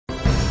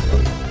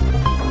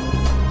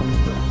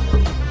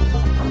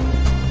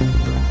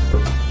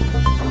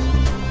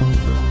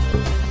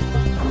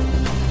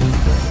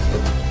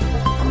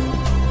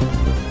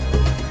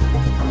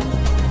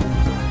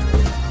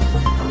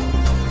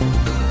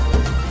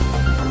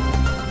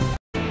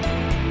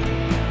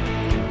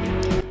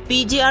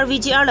PGR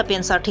VGR la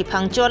pen sarthi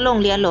phangcho long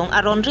lia long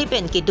aron ri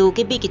pen ki du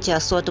ki bi ki cha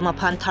so tuma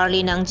phan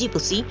tharli nang ji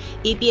pusi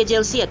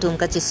EPHLC atum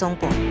ka chi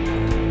songpo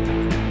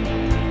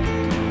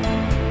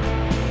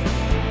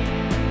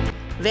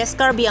West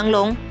Karbi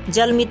Anglong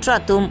Jal Mitra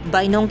tum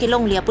bainong ki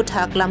long lia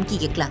puthak lam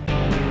ki geklang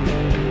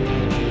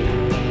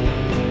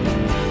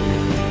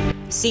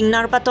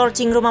Singnar pator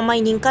chingruma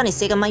mai ningkan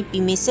isega mai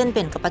pimesen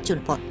pen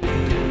kapachun pot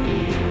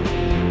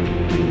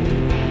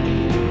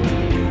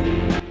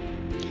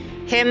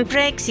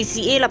Hemprek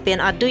CCA la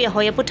pen adu ya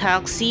hoya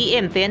puthak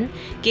CM pen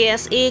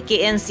KSA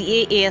KNCA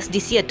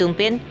ASDC atum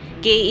pen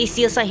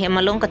KEC sa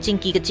hemalong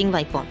kachingki kaching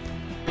vaipon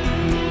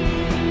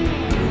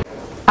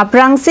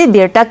Aprangsi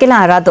birta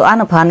kilara do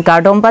anuphan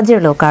kardom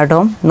pajirlo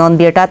kardom non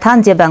birta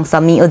than jebang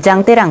sami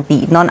ojang terang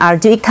pi non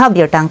arju ikha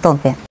birtang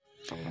tonpen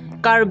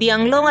Karbi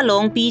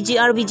along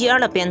PGR VGR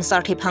la pen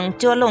sarthi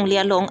phangcho long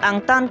lia long ang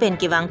tan pen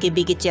ki wang ki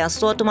bigicha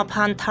so tuma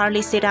phan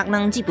tharli serak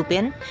nang ji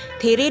pupen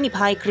there ni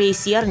phai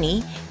kresiar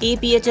ni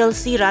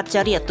EPHLC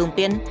ratchari atum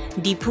pen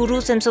dipuru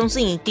semsong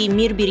sing ti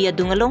mir biria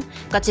dungalong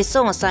kache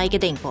song asai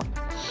ke dengpon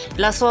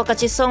la so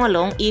kache song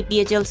along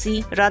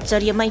EPHLC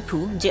ratchari mai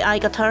phu je ai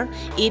kathar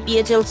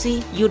EPHLC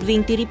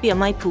yudwing tiripi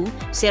mai phu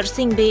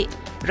sersing be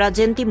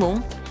rajenti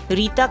mung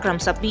Rita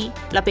Kramsapi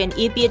lapen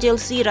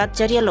EPHLC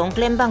ratchari long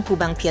klembang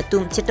kubang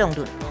phiatum chetong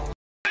dun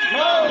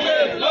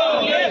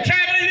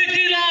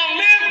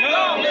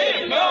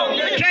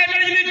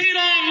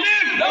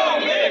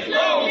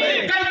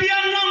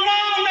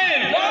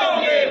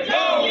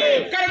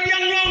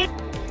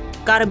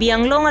Karbi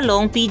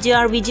along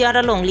PGR VGR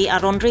along li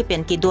aron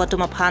repen ki do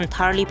tuma phan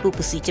tharli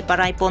pupusi che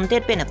parai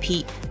pontet pen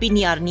aphi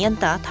piniar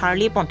nianta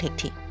tharli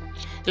ponthekthi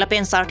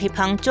lapen sarthi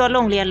phangcho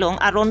long lia long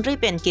aron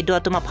repen ki do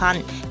tuma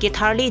phan ki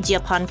tharli jia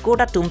phan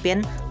koda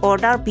tumpen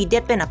order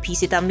pidet pen aphi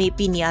sita me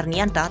piniar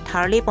nianta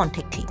tharli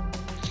ponthekthi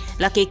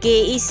la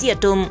KEC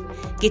atum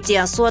ki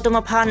chia so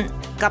tuma phan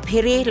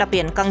kaphere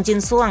lapen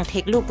kangjin soang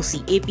theklu pusi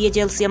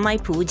EPHLC mai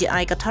phu je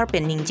ai kathar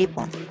pen ningje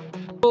pon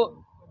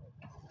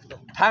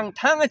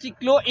thang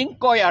chiklo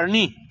inquiry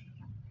ni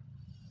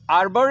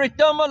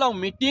arboretum along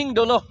meeting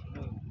dolo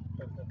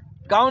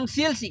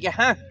council si ke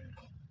ha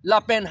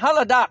lapen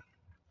halada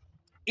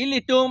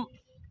ilitum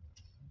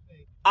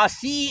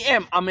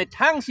ACM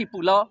amethang si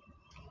pulo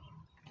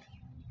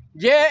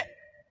je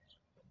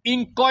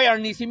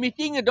inquiry ni si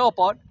meeting do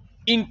pot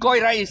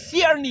inquiry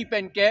siar ni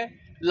penke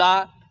la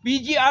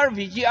PGR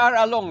VGR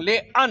along le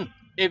an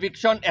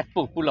eviction at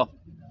pulo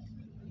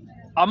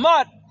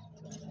amat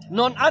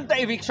non anta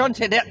eviction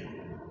sedet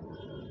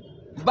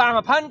bang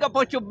phan ka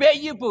pochu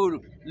beyi pu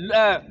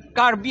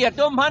Karbi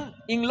atom han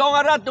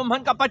inglongara tum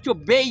han ka pochu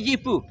beyi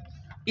pu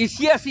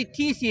isia si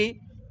tisi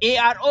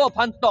ARO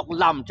phan tok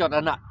lam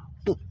chodana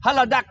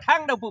haladak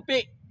thang da pu pe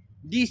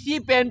DC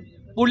pen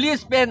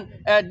police pen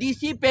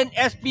DC pen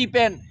SP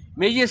pen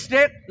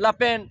magistrate la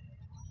pen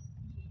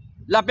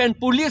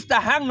police ta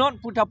hang non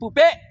puta pu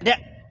pe de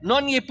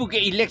non ye pu ke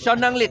election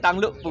nang le tang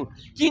lu pu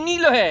chini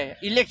lo he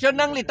election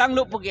nang le tang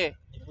lu pu ke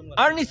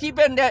Arni si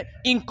pen de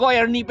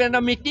inquiry ni pen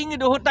meeting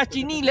do hota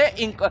chini le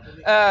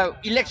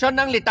election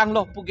nang le tang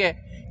lo puke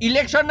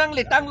election nang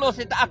le tang lo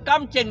se ta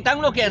akam cheng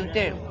tang lo ke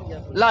ante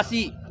la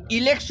si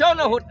election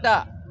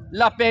hota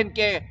la pen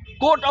ke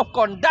code of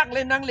conduct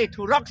le nang le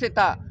thurok se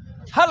ta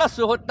hala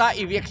su hota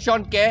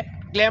eviction ke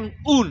claim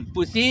un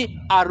pusi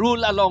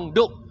arul along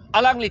duk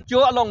alang le cho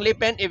along le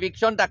pen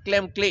eviction ta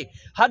claim kle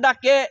hada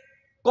ke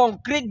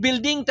concrete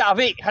building ta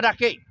ave hada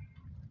ke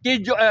ki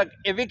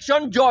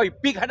eviction joy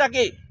pik hada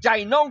ke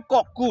jai nong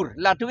kokur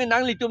la tu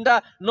nang litum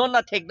da non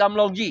la thek dam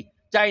long ji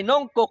jai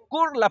nong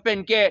kokur la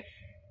pen ke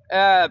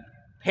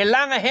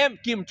helang hem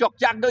kim chok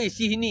chak do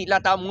isi ni la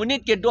ta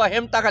munit ke do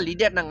hem ta ka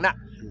lidet nang na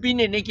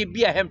pine ne ki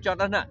bia hem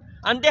chot na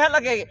ante hala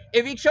ke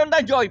eviction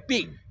da joy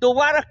pik to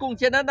wara kung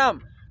chena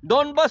nam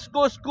Don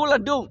Bosco school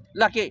adung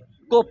la ke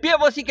ko pia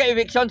bosi ke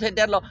eviction se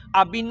der lo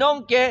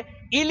abinong ke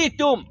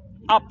ilitum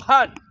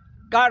aphan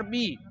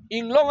Karbi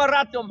inglong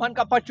ratum han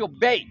ka pacho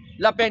bay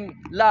la pen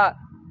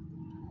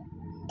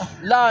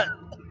la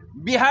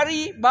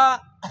bihari ba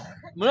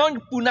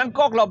menon punang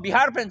kok lo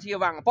bihar pen si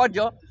wang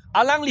pojo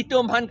alang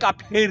litum han ka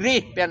pheri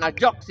pen a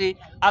jok si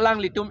alang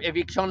litum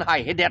eviction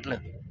hai hedet le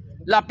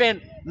la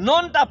pen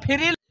non ta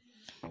pheri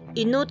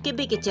Inut ke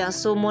bikicha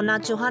so mona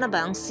johana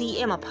bang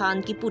CM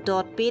aphan ki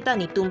putot peta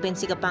ni tumpen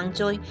si kapang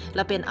joy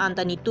lapen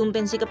anta ni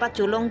tumpen si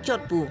kapacholong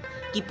chot pu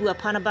ki pu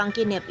aphan bang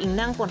ke nep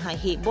ingnang pon hai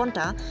he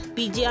bonta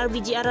PGR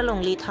VGR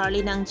along le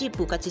tharli nang ji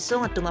pu ka chi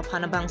song atuma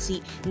aphan bang si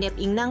nep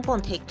ingnang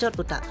pon thek chot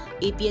puta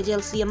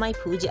EPHLC mai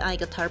phu je ai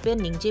ka thar pen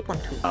ningje pon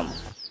thu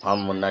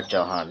हम मुन्ना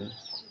चौहान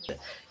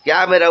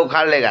क्या मेरा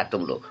उखाड़ लेगा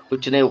तुम लोग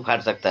कुछ नहीं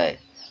उखाड़ सकता है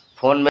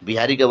फोन में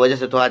बिहारी की वजह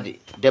से तो आज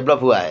डेवलप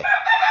हुआ है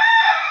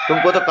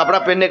तुमको तो कपड़ा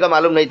पहनने का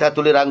मालूम नहीं था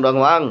तुली रंग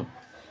रंगवांग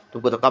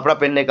तुमको तो कपड़ा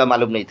पहनने का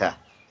मालूम नहीं था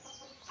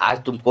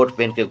आज तुम कोट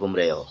पहन के घूम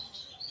रहे हो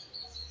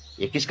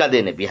ये किसका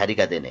देन है बिहारी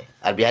का देन है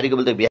और बिहारी को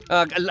बोलते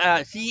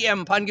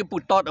CM fan ki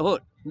putot ho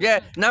je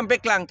nam pe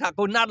klang tha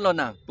ko nat lo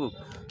nang pu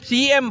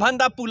CM fan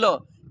da pulo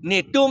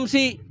ne tum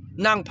si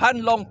nang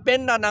fan long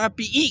pen na nang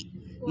pi i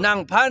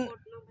nang fan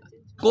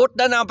Kot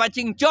dan apa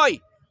cing coy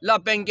la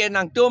pengke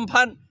nang tum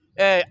pan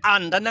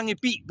an dan nang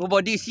ipi pu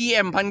body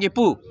CM pan ke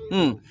pu.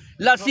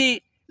 La si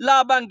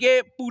la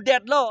bangke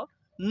pudet lo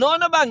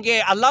nona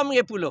bangke alam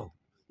ke pulo.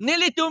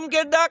 Nili tum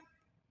ke dak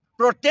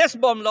protest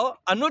bom lo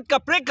anut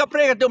kapre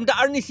tum da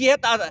arni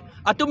sihat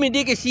atum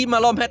idi ke si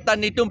malom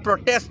hetan nitum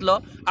protest lo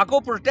aku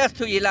protest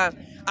tu ilang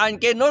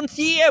anke non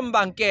CM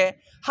bangke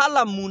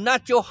hala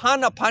munacho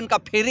hana pan ka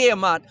pheri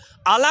mat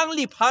alang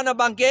li phana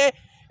bangke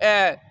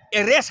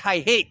arrest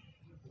hai he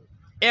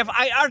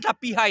FIR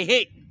tapi hai he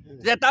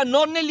zeta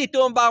non ni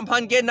litum bang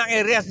pan ke nang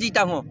arrest di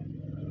tango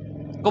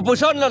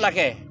kopuson lo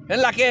lake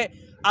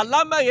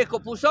alam bangke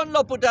kopuson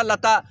lo puta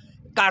lata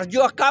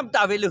karjo kam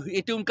ta velu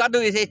itum kado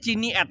ise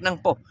chini at nang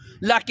po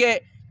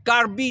lake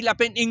karbi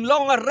lapen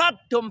inglong rat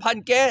tum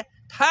pan ke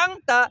thang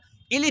ta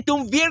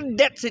ilitum vir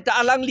det sita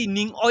alang li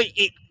ning oi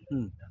e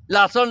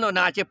la son lo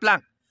na che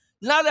plang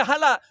na le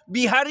hala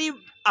bihari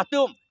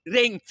atum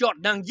reng chot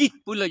nang ji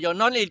pulo yo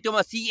non ilitum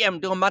CM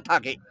tu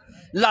matha ke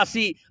la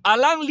si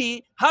alang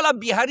li hala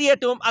bihari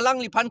atum alang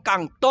li pan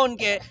kang ton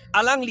ke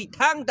alang li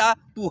thang ta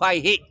pu hai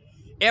he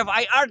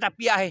FIR ta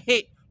pi hai he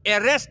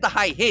arrest ta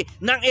hai he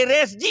nang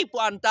arrest ji pu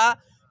anta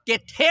ke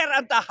ther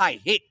anta hai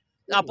he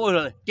apo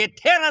ke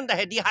ther anta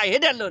he di hai he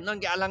lo non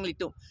ke alang li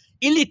tu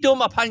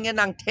ilitum aphan nge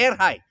nang ther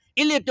hai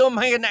ilitum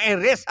hai na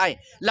arrest hai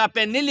la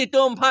pen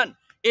ilitum phan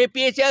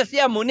APHL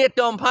sia munit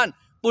tom phan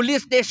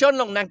police station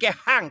long nang ke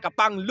hang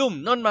kapang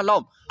lum non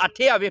malom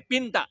athia ve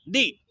pinta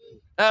di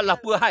la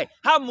pu hai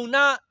ha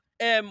muna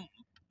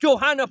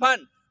Johanna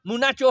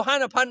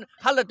phan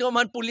hala tom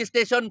phan police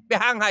station pe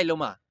hang hai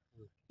loma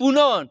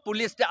punon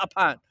police ta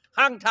aphan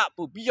hang tha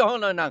pu biyo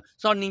no nang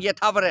son ning ye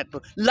thavret pu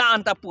la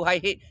anta pu hai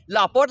he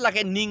la pot la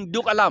ke ning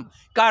duk alam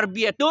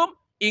karbi atum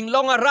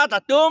inglong rat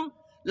atum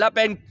la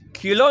pen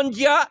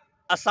khilonjia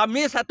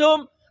asamis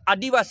atum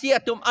adivasi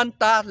atum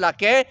anta la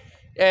ke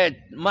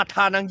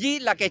matha nangji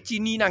la ke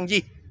chini nangji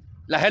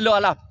la hello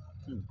ala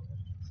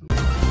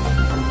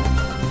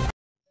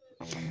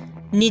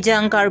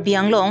Nijang Karbi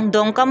Anglong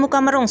dong kamu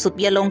kamarong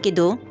supya long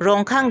kido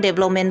rongkhang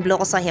development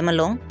block sa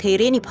hemalong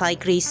there ni phai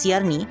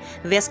krisiar ni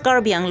West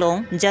Karbi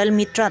Anglong jal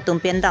mitra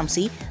tumpen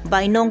damsi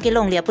bainong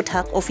kelong lia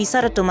puthak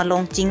officer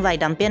tumalong chingwai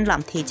dampen lam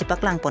the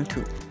chipaklang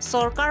pontu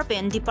Sarkar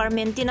pen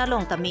department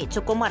tinalong tami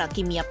chokomara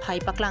kimia phai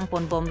paklang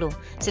pon bomlo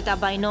seta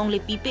bainong le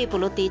pipe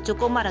polote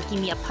chokomara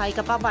kimia phai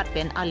kapabat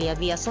pen alia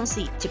via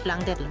sonsi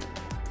chiplang detlo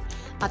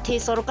Athe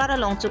sorkara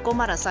long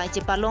chokomara sai che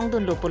palong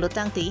dun lo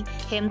polotangti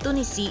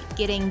hemtuni si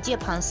kereng je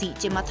phansi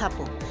che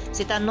mathapo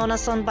seta nona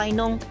son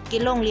bainong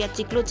kelong lia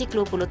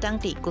chiklo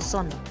polotangti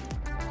kuson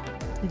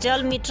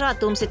Jal mitra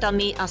tum seta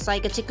me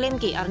asai ka chiklem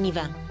ke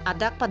arnivan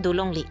adak pa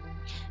dolong li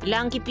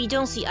lang ki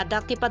pijong si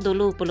adak ke pa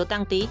dolo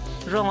polotangti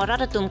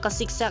rongara tum ka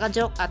siksa ka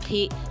jok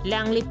athe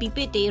lang le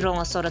pipete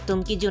ronga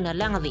soratum ki juna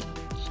langawi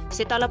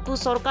seta lapu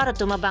sorkara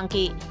tuma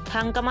bangke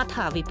thang ka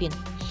matha vipin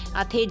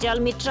Athe jal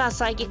mitra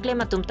sai ki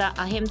klema tumta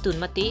ahem tun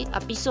mate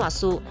apiso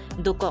asu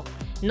dokok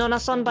nona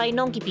son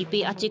bainong ki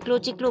pipe a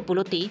chiklo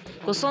pulote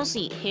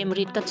kosonsi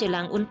hemrit ka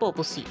chelang unpo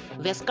pusi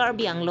West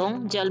Karbi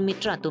Anglong jal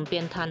mitra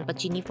tumpen than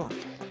pachini po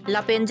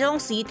la penjong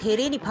si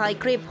there ni phai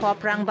krep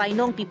hoprang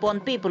bainong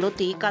pipon pe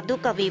pulote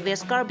kaduk ka ve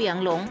West Karbi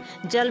Anglong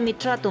jal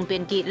mitra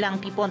tumpen ki lang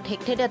pipon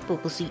thek thedat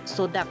pusi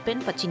so dak pen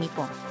pachini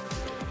po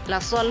La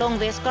Solong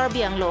West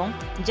Karbi Anglong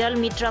jal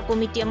mitra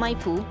komite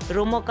maipu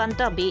romo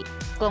kanta be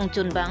Kong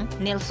Chunbang,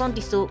 Nelson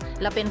Tisu,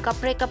 Lapen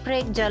Kapre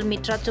Jal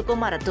Mitra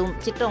Chokomaratum,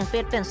 Chitong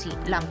Pet Pensi,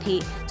 Lamthi,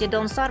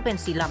 Chedon Sar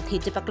Pensi, Lamthi,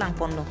 Chipaklang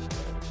Ponlo.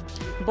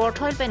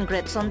 Borthoil Pen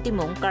Great Son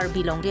Timong,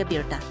 Karbi Longri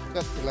Abirta.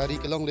 Lari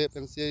Kelong Le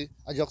Pensi,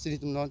 Ajok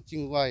Sinitum Non,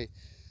 Chingwai,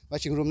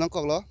 Maching Room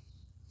Nankolo.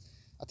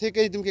 I take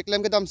a dim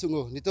Keklam Gadam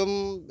Sungo,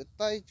 Nitum,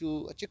 Tai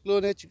to a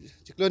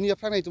Chiclonia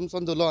Pranitum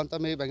Sondolo, and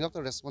Tame Bang up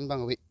the respond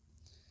Bangawi.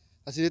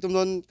 As Sinitum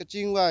Non,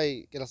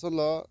 Kachingwai, Kelason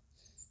Law,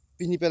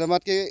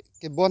 Pinipelamatke,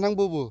 Kebonang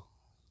Bubu.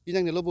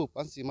 Pinang ni lobo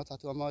pansi mata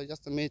tu ama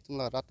just made tum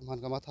la ratum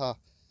han kamata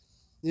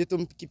ni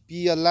tum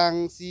kipi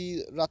alang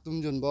si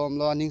ratum jun bom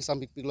lo ning sam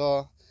pik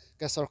lo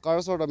ke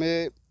sarkar so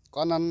dame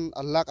kanan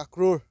alak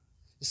akrur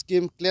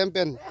scheme claim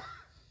pen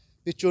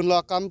pichun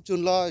lo kam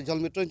chun lo jal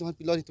metro tum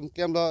pilo tum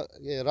claim lo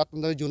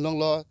ratum da jun long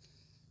lo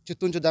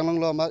chutun chudang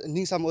long lo ma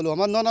ning sam lo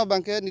ma nona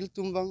bangke nil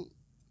tum bang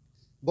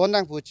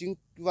bonang poching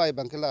vai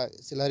bangke la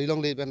silari long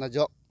le ben na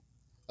jo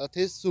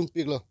the sum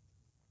pik lo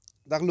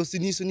dak lo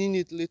sini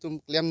ni tum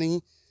claim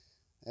ning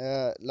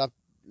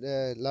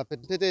la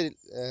pentete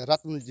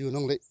ratum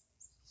junong le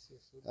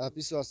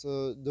piso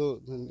so do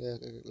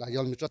la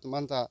yol mitrat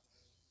manta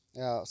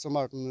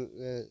somar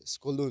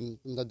skolun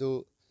da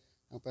do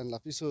apan la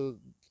piso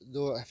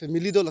do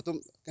family do la tum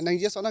kanang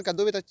je sona ka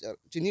do beta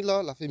chini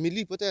lo la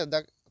family pote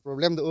da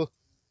problem do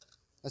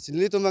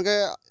asili to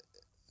maga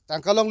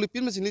tangkalong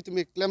lipin masini to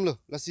me claim lo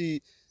la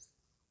si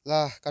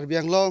la Karbi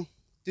Anglong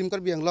tim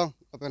Karbi Anglong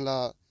apan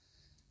la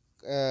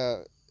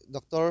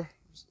doktor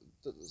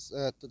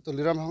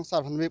Tuliram hang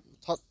sar han me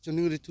thot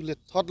chuning ritulet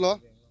thot lo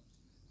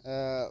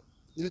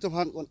ni to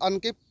han an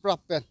ke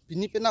prapen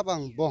pini pena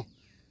bang bo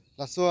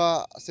la so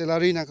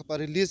salary na ka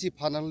release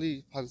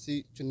finally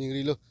phansi chuning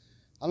ri lo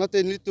Ano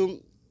ten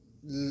litum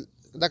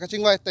dak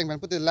ching wai teng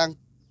ban put lang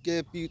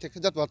ke pi tek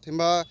jat wat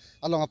themba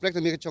along aprek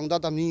mi chong da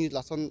dam ni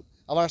lason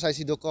awar sai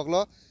si do kok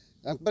lo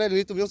ang pre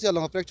litum yo si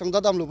along aprek chong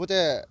da dam lo put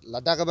la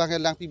da ka bang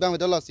lang pi bang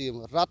do lo si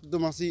rat do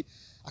mang si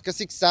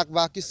akasik sak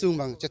ba ki sung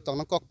bang chetong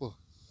nang kok po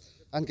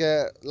an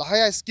ke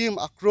lahaya scheme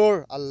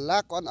akror allah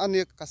kon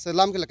an ka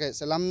salam ke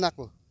salam nak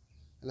po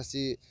la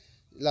si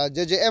la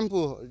JJM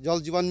po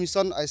jol jiwan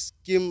mission a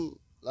scheme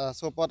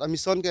support a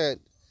mission ke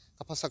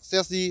apa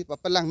sukses di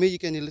papelang meji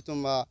ke ni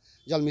litum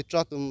jal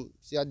mitra tum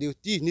sia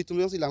duty ni tum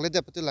yang silang lede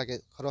betul lagi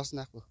cross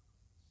nak po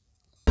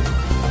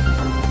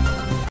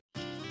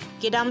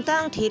Kedam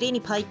tang theri ni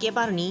phai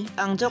kebar ni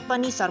angjok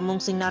pani sarmung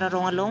singnara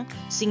rongalong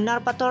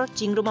singnar pator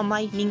chingruma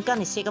mai ningka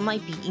ni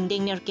segamai pi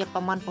ingdeng ner ke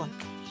paman pon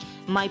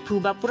mai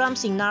phuba puram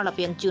singnar la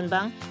pen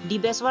chunbang di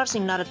beswar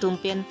singnar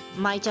tumpen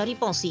mai chari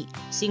ponsi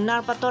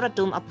singnar pator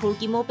tum aphul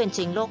ki mo pen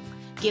chenglok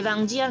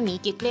kewang jiar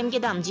ni ke claim ke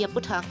dam jia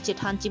puthak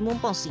chethan chimum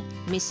ponsi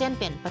misen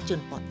pen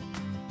pachun pon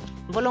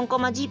volong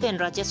komaji pen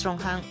Rajesh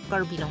Ronghang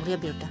Karbi Longri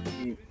Abirta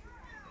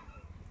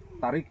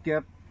tarik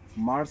ke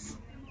Mars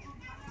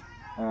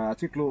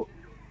ciklo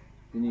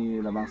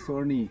ini labang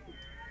sorni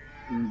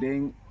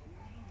indeng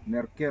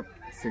nerkep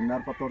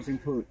singnar pator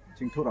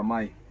singthur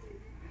ramai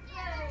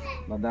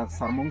ladak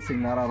sarmung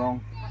singnara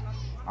rong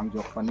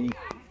angjok pani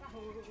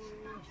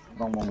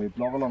rong mong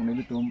blog long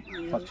nilitum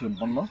pachun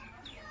ponlo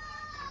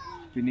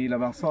Pini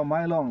labang so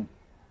mai long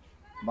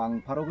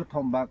bang pharogu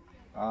thombak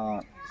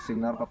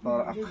singnar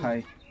pator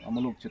akhai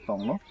amuluk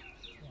chitong lo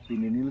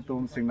pini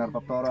nilitum singnar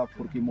pator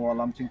furki mo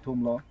alam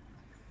chingthum lo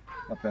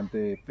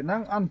lapente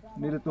pinang an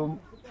nilitum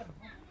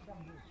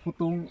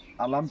futung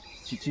alam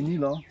chichini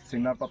lo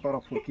singnar pator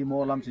furki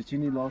mo alam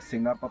chichini lo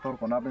singnar pator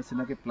kona ben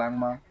sinake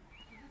plangma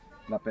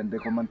lapente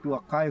komantu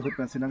akhai hut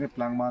ben sinake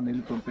plangma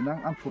nilitum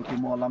pinang an furki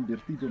mo alam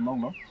birti dum long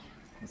lo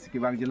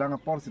sikibang jilang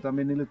por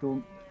sitame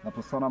nilitum na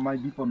persona mai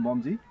bipon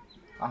bomji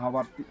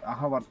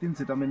ahawartin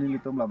sita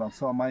menilitum labang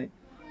so mai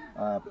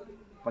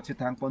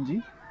pachithang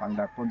ponji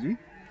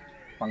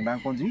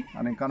pangdang ponji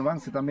aneng kanwang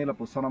sita mela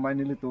pusona mai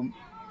nilitum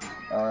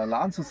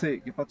la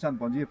ansuse ki pachan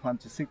ponji phan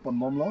chisik pon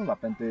momlo la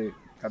pente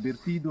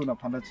kabirti du na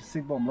phanda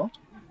chisik bomlo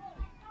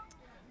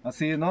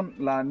asi non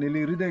la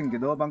nili rideng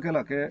gedo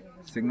bangkela ke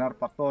singnar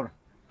pator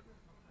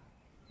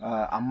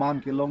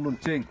amman ke longlun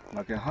cheng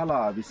la ke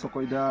hala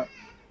bisokoida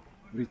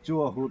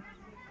richuo hut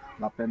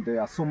lapente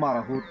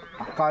asumar hut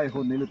akai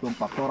hut nilitum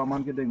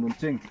paktoraman ke deng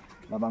nuncing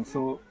labang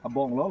so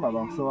abong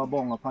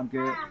apan ke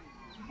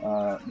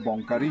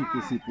bongkari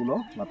pusi pulo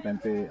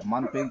lapente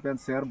man peng pen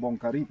ser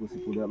bongkari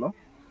pusi pulo lo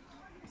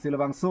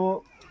silabang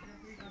so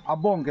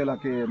abong ke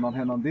lake non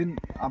henondin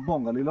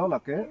abong galilo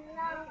lake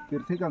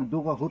tirthikang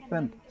duga hut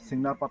pen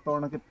singnar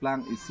pator na ke plang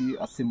isi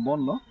asimbon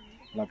lo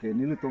lake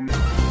nilitum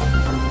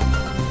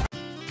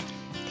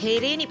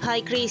Here ni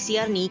phai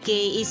Kresiar ni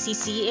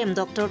KACCM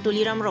Dr.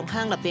 Tuliram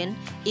Ronghang lapen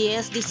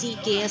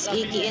ASDC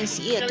KSA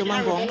KNCA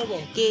tumangong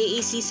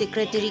KAC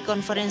Secretary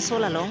Conference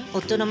holalong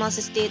Autonomous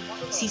State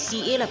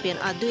CCA lapen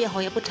adu ya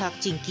hoya puthak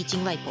chingki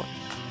chingwai pot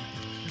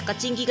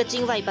kachingki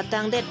kachingwai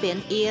patang det pen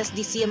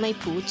ASDC mai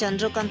pu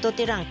Chandrokanto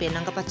terang pen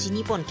ang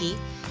kapachini pon ki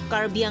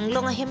Karbiang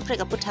long ahem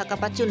preka puthak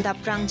kapachun dap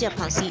prang ja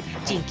phansi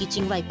chingki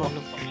chingwai pot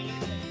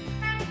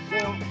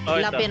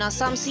La pen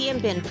Assam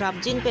CM pen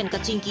Prabjin pen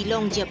kachingki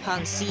long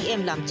Japan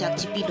CM lam chak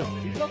chipilo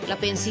la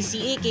pen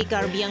CCA ke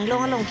Karbiang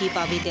long ki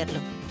paviterlo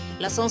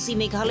la sonsi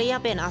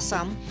Meghalaya pen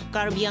Assam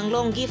Karbiang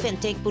long give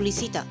and take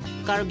polisita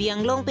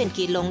Karbiang long pen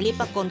ki long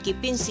lipakon ki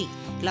pinsi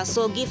la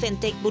so give and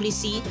take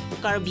polisi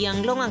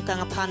Karbiang long ang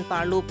kangaphan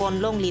parlo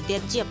pon long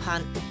lidet Japan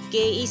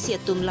ke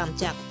isiatum lam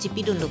chak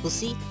chipidun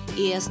lokusi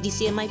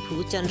ASDC mai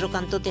phu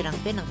Chandrokanto terang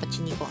pen ang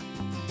pachini pon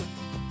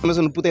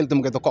Langsung putel tu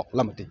mungkin tokok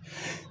lamati.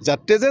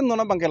 Jadi jen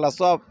nona bangke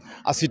laso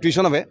a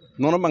situation ave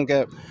nona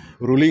bangke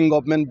ruling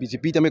government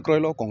BJP tame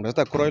kroilo Congress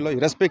ta kroilo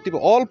irrespective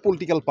of all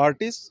political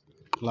parties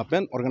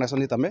lapen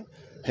organisation tame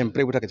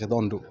hempre buta kecha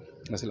dondu.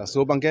 Nasi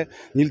laso bangke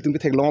nil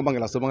tumpi theglong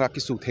bangke laso bangke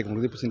kisu theglong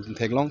di pusin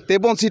theglong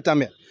tebon si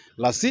tame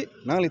lasi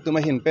nang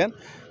lituma hinpen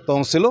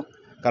tongselo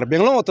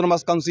Karbenglong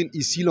Autonomous Council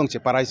isilong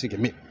che parai si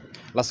gemi.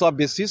 Laso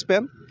basis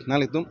pen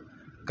nang litum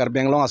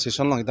Karbenglong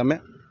association long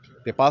tame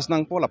Pepas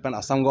nang po lapen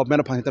Assam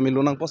government of Hanita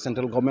Milunang po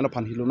central government of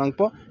Hanhilunang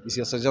po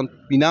isi sajon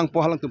pinang po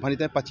halang tu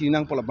Hanita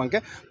Pachinang po labangke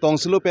tong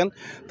selupen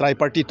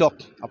tripartite talk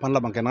apan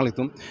labangke nang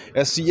litum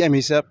SCM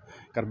hisap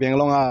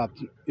Karbenglong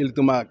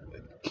iltuma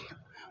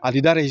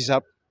adidare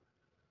hisap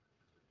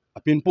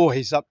apin po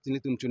hisap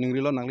tinitum chuning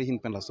rilo nang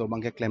lihin pen laso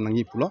bangke claim nang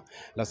ipulo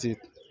lasi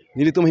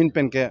nilitum hin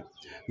pen ke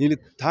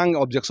nilit thang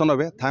objection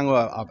ave thang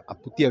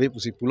aputi ave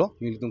pusi pulo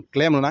nilitum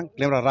claim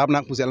rab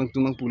nang pusi alang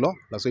tunang pulo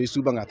laso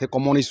isu banga the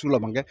common issue la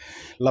bangke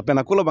la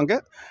pen akulo bangke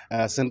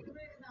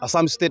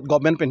Assam state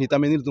government pen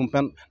hitame nilitum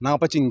pen na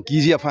paching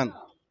kiji afan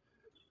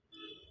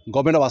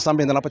government of Assam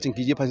pen na paching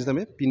kiji afan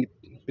hitame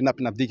pinap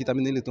di kita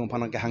nilitum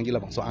pan ke hangila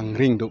bangso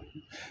angring do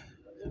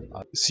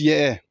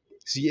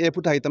CA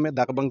puta hitame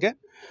dak bangke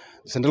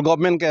central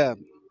government ke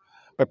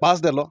pe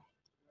pass de lo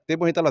te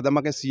bo hita la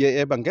dama ke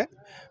CAA bangke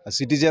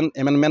Citizen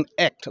Amendment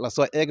Act la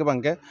so ek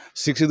bangke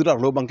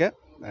 62 lo bangke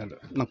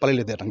nang pale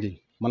le de tangi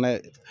mane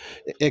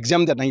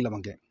exam de nai la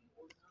bangke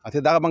ate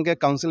da bangke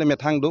council me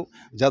thang do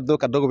jaddo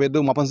kaddo go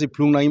bedo mapansi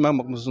flung nai ma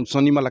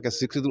soni ma la ke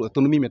 62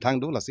 autonomy me thang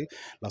do lasi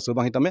la so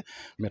bang hita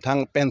me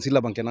thang pencil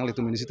la bangke nang le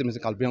tu municipal me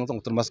kalbiang tong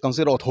termas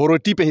council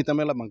authority pe hita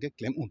me la bangke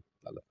claim un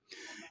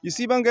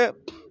isi bangke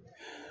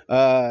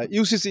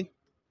UCC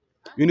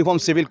Uniform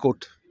Civil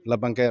Code la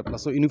bangke la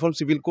so Uniform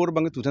Civil Code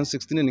bangke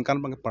 2016 ni kan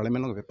bangke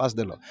parliament lo pass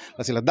de lo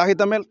la sila da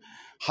hita me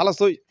hala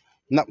so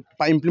na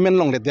pa implement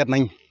long le der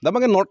nai da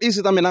bangke north east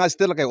hita me na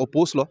state la ke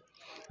oppose lo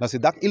la si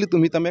dak ili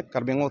tumi tame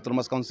Karbi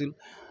Termas Council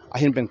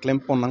ahin pen claim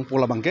ponang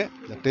pola bangke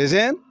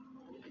tezen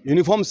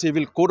Uniform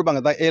Civil Code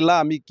bangke da ela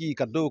ami ki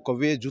kaddo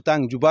kowe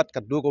jutang jubat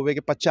kaddo kowe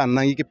ke pachan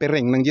nangi ke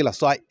pereng nangi la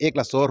so ek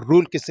la so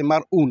rule ke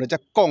semar un ja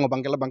kong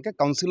bangke la bangke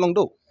council long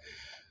do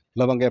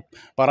la bangke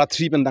para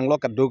 3 pendang lo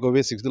kaddo kowe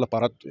 6 la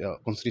para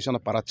constitution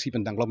para 3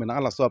 pendang lo mena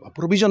la so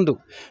provision do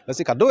la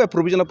si kaddo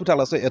provision puta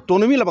la so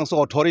autonomy la bang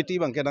so authority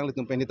bangke dang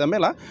litum penita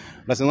mela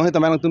la so no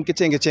tamang tum ke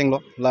cheng lo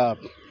la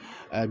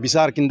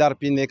bisar kindar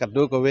pine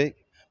kaddo kowe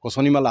ko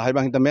soni mala hai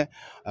bang tame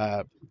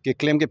ke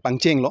claim ke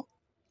pangcheng lo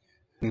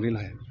ningri lo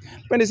hai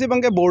pen isi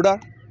bang ke border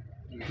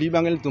li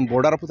bangel tum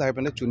border pu thai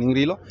pen chuning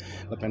lo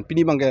pen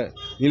pini bang ke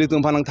nili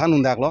tum phanang than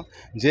undak lo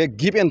je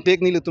give and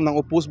take nili tum nang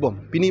oppose bom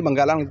pini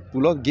bangalang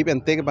pulo give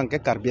and take bang ke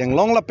Karbi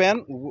Anglong la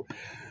pen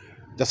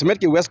jasmet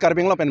ke West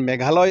Karbi Anglong pen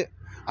Meghalaya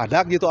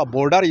adak gitu a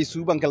border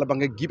issue bang ke la bang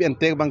ke give and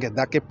take bang ke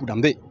dak ke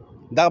pudam de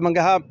dak bang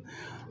ke ha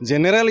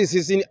general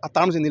issue sin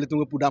atam sin nili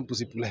tum pudam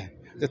pusi pule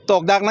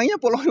tok dak nanya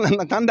polo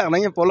tan dak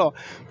nanya polo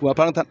pua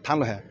pang tan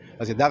lo hai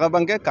asi dak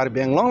bang ke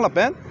Karbi Anglong la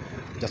pen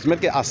jasmet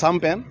ke Assam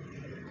pen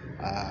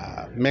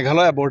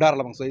Meghalaya border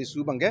la bang so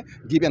isu bang ke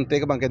give and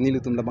take bang ke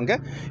nilitum la bang ke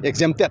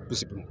exempted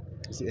pusi pu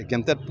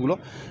exempted pulo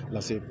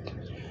la se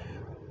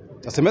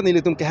jasmet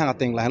nilitum ke hang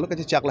ateng la lo ke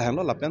chak la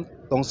lo la pen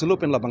tong sulu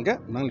pen la bang ke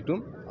nang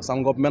litum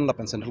Assam government la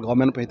pen central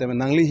government pe tem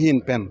nang li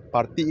hin pen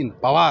party in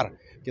power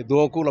ke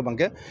do ku la bang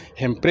ke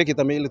hempre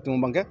kita me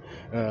litum bang ke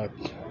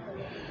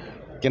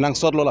kenang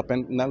sot lo la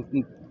pen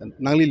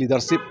nangli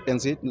leadership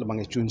pensi bang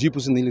chunji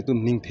pusin nili tum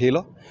ning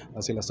thelo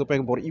asila so pe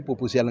bor i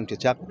proposal lang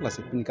chak la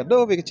se pin ka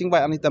do ve ching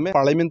bai ani tame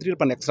parliamentary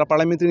pan extra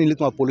parliamentary nili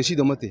tum policy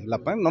domati la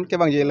pen non ke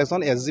bang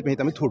election SG pe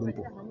tame thudum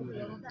pu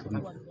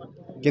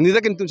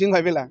candidate kin tum ching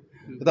bai bela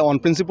ta on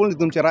principle ni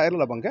tum chera elo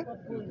la bang ke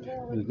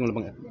tum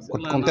bang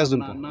contest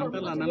dun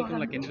la nan tum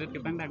la candidate ke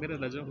bang da gare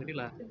la jo hidi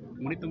la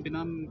muni tum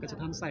pinam ka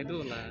chan sai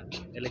do la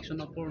election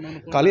of for non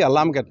kali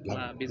alam ke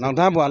nang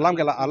tha bu alam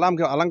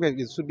ke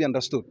should be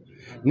understood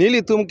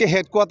nili tum ke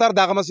headquarter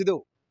dagama sido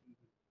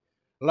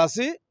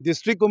lasi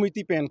district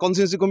committee pen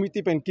constituency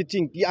committee pen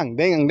kitching ki ang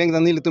deng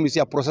nili tum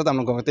isia process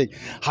am ngom te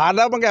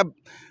hada bang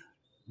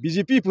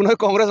BJP punai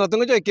Congress la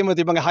tunga jo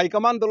ekemati bang high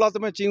command dola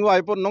tume chingwa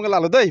ipon nongela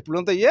lo dai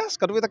pulon te yes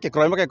kadwe ta ke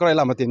kroy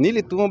la mate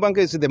nili tum bang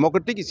ke is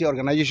democratic is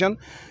organization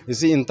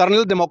is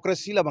internal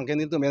democracy la bang ke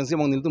nili tum ensi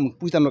mong nili tum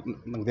puita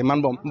nang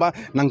demand bom ba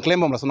nang claim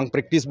bom la so nang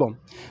practice bom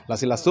la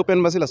sila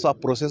supen basi la so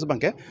process bang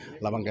ke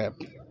la bang ke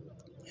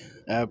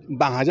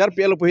bang hajar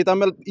PL pohita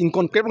mel in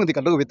concrete bang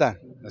dikado beta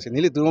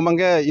nili tum bang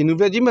ke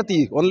university mati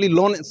only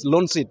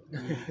loan seat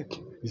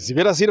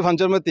Zibera sir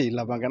fanchar mati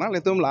la bang na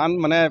letum lan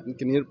mane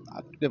kinir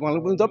depang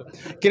lu top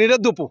kinira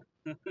dupo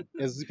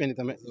es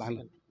penitame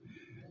lan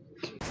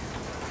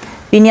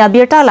Pinya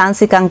Abirta lan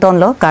si kang ton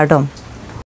lo Kardom